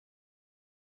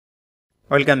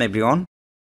Welcome everyone.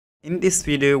 In this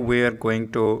video we are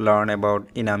going to learn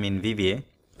about Enum in VBA,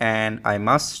 and I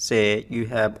must say you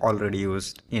have already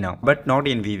used Enum, but not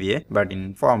in VBA but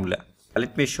in formula.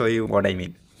 Let me show you what I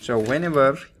mean. So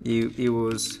whenever you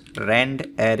use rand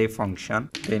array function,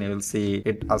 then you will see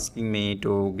it asking me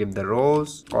to give the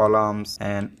rows, columns,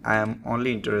 and I am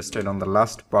only interested on the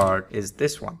last part, is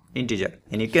this one, integer.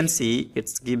 And you can see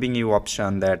it's giving you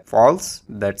option that false,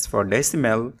 that's for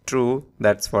decimal, true,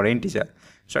 that's for integer.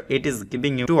 So it is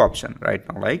giving you two options right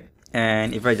now, right?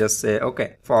 And if I just say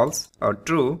okay, false or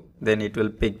true, then it will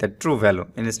pick the true value.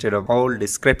 Instead of whole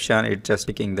description, it's just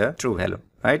picking the true value,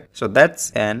 right? So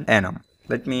that's an enum.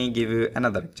 Let me give you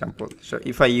another example. So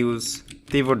if I use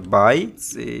pivot by,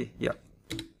 see, yeah,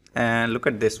 and look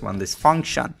at this one, this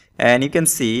function, and you can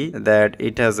see that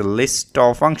it has a list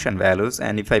of function values,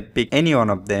 and if I pick any one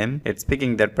of them, it's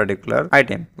picking that particular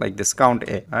item, like this count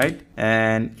A, right?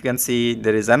 And you can see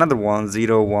there is another one,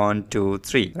 0, 1, 2,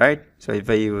 3, right? So if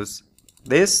I use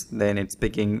this, then it's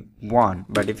picking 1.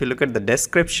 But if you look at the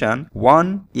description,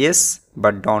 1 yes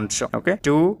but don't show, okay,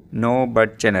 2 no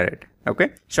but generate.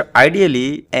 Okay, so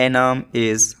ideally enum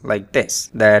is like this,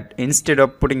 that instead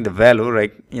of putting the value,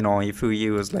 right, if you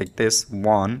use like this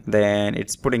 1, then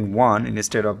it's putting 1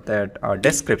 instead of that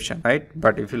description, right?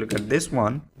 But if you look at this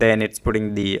one, then it's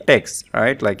putting the text,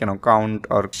 right, like count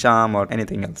or sum or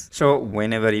anything else. So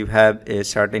whenever you have a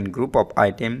certain group of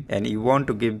item and you want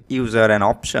to give user an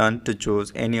option to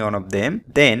choose any one of them,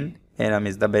 then enum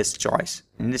is the best choice.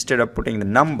 Instead of putting the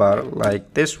number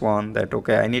like this one, that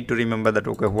okay, I need to remember that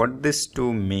okay, what this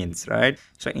 2 means, right?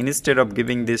 So instead of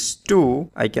giving this 2,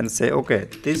 I can say okay,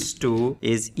 this 2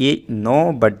 is a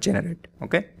no but generate.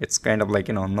 Okay, it's kind of like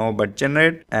no but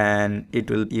generate, and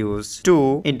it will use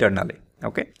 2 internally.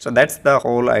 Okay, so that's the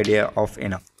whole idea of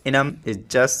enum. Enum is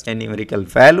just a numerical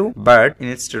value, but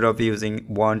instead of using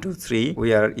 1, 2, 3,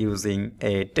 we are using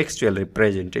a textual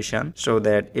representation so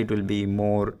that it will be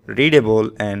more readable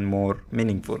and more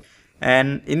meaningful.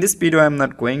 And in this video, I'm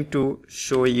not going to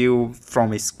show you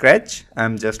from scratch.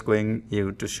 I'm just going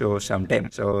to show some demo.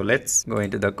 So let's go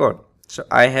into the code. So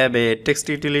I have a text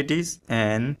utilities,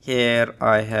 and here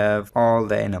I have all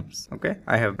the enums. Okay,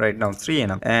 I have right now 3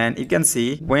 enums, and you can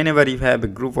see whenever you have a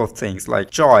group of things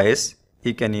like choice,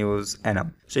 you can use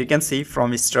enum. So you can see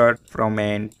from start, from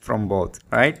end, from both,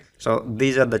 right? So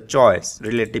these are the choice,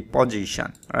 relative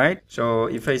position, right? So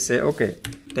if I say okay,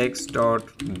 text dot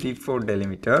before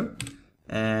delimiter,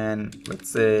 and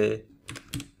let's say,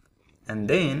 and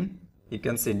then you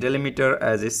can see delimiter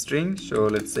as a string, so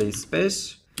let's say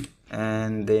space,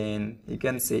 and then you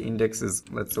can see index is,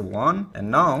 let's say, 1. And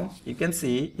now you can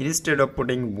see instead of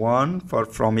putting 1 for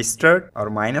from start, or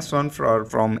 -1 for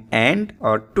from end,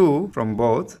 or 2 from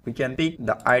both, we can pick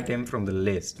the item from the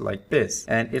list like this,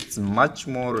 and it's much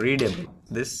more readable.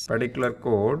 This particular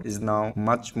code is now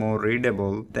much more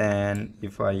readable than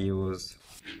if I use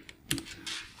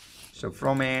so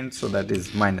from end, so that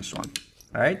is -1,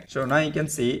 right? So now you can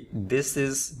see this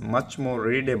is much more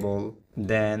readable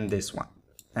than this one,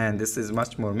 and this is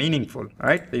much more meaningful,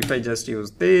 right? If I just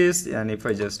use this and if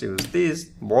I just use this,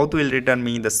 both will return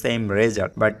me the same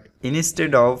result, but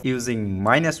instead of using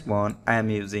 -1, I am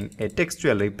using a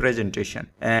textual representation,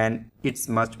 and it's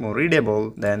much more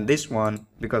readable than this one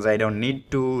because I don't need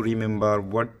to remember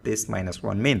what this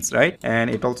 -1 means, right? And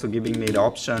it also giving me the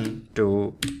option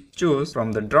to choose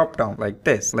from the drop down like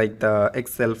this, like the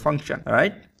Excel function,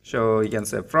 right? So you can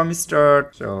say from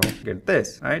start, so get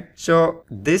this, right? So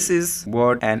this is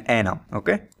what an enum,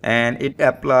 okay? And it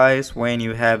applies when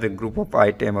you have a group of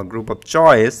item or group of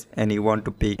choice and you want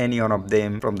to pick any one of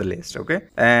them from the list, okay?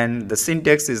 And the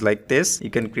syntax is like this.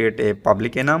 You can create a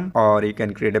public enum or you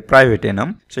can create a private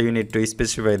enum. So you need to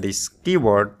specify this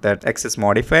keyword, that access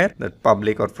modifier, that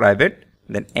public or private,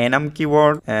 then enum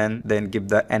keyword, and then give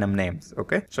the enum names.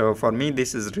 Okay, so for me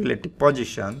this is relative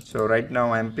position, so right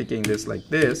now I'm picking this like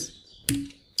this,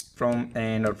 from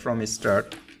end or from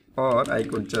start, or I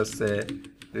could just say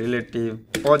relative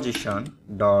position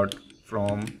dot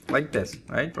from, like this,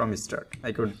 right, from start.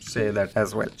 I could say that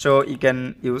as well. So you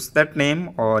can use that name,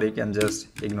 or you can just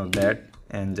ignore that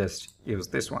and just use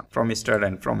this one, from start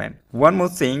and from end. One more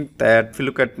thing, that if you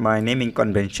look at my naming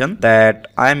convention, that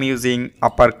I'm using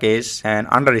uppercase and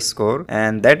underscore,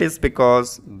 and that is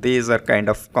because these are kind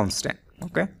of constant.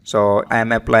 Okay, so I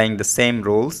am applying the same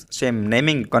rules, same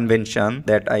naming convention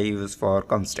that I use for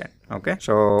constant. Okay,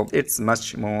 so it's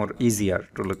much more easier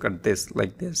to look at this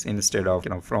like this instead of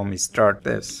from start,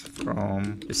 this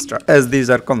from start, as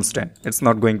these are constant, it's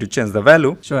not going to change the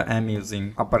value, so I'm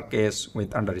using uppercase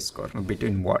with underscore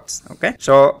between words. Okay,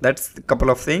 so that's a couple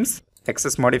of things.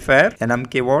 access modifier, enum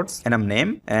keywords, enum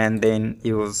name, and then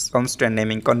use constant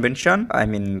naming convention. I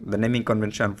mean the naming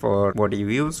convention for what you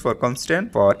use for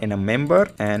constant for enum member,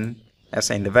 and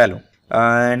assign the value.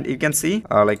 And you can see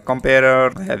like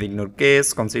comparer, I have ignore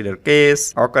case, consider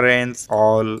case, occurrence,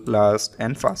 all, last,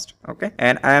 and first. Okay,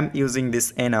 and I am using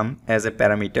this enum as a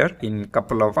parameter in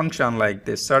couple of function like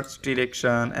the search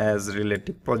direction as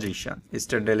relative position,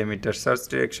 start delimiter search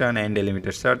direction, and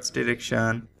delimiter search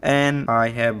direction. And I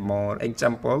have more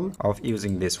example of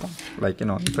using this one, like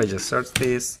if I just search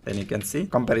this, then you can see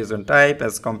comparison type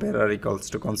as comparer equals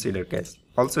to consider case.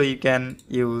 Also, you can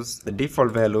use the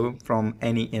default value from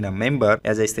any enum member.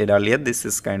 As I said earlier, this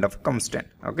is kind of constant.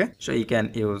 Okay, so you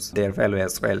can use their value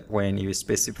as well when you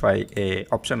specify a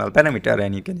optional parameter,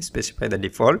 and you can specify the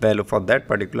default value for that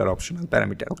particular optional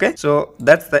parameter. Okay, so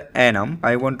that's the enum.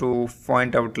 I want to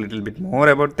point out a little bit more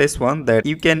about this one, that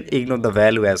you can ignore the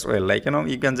value as well. Like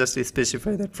you can just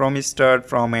specify that from start,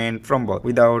 from end, from both,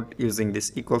 without using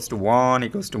this equals to 1,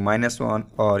 equals to -1,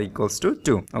 or equals to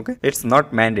 2. Okay, it's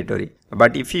not mandatory.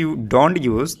 But if you don't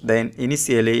use, then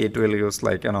initially it will use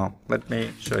like let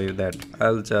me show you that.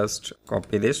 I'll just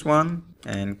copy this one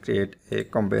and create a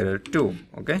comparer 2.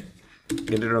 Okay,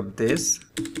 get rid of this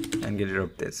and get rid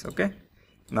of this. Okay,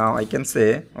 now I can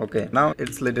say, okay, now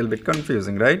it's little bit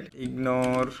confusing, right?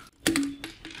 Ignore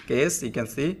case, you can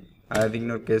see I have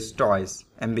ignored case twice,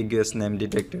 ambiguous name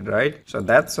detected, right? So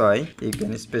that's why you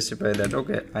can specify that,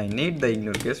 okay, I need the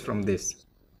ignore case from this.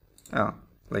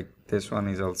 Like this one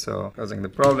is also causing the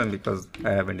problem because I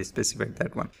haven't specified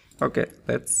that one. Okay,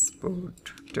 let's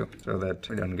put 2 so that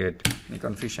we don't get any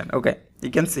confusion. Okay,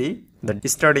 you can see the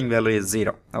starting value is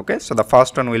 0. Okay, so the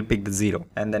first one will pick the 0,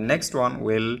 and the next one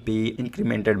will be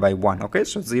incremented by 1. Okay,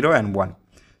 so 0 and 1.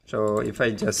 So if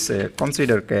I just say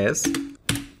consider case,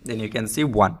 then you can see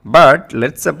 1. But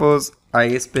let's suppose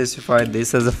I specify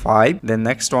this as a 5, then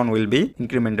next one will be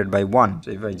incremented by 1.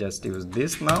 So if I just use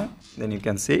this now, then you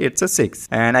can see it's a 6.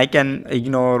 And I can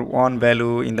ignore one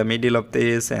value in the middle of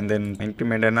this and then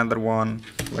increment another one,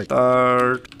 like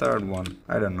third one,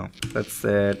 I don't know, let's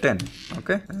say 10.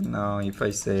 Okay, and now if I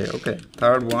say, okay,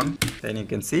 third one, then you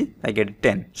can see I get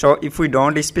 10. So if we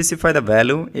don't specify the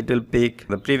value, it will pick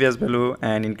the previous value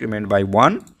and increment by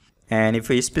 1. And if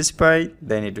we specify,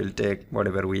 then it will take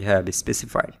whatever we have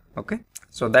specified. Okay,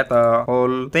 so that's the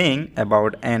whole thing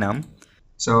about enum.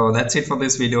 So that's it for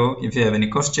this video. If you have any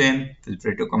question, feel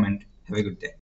free to comment. Have a good day.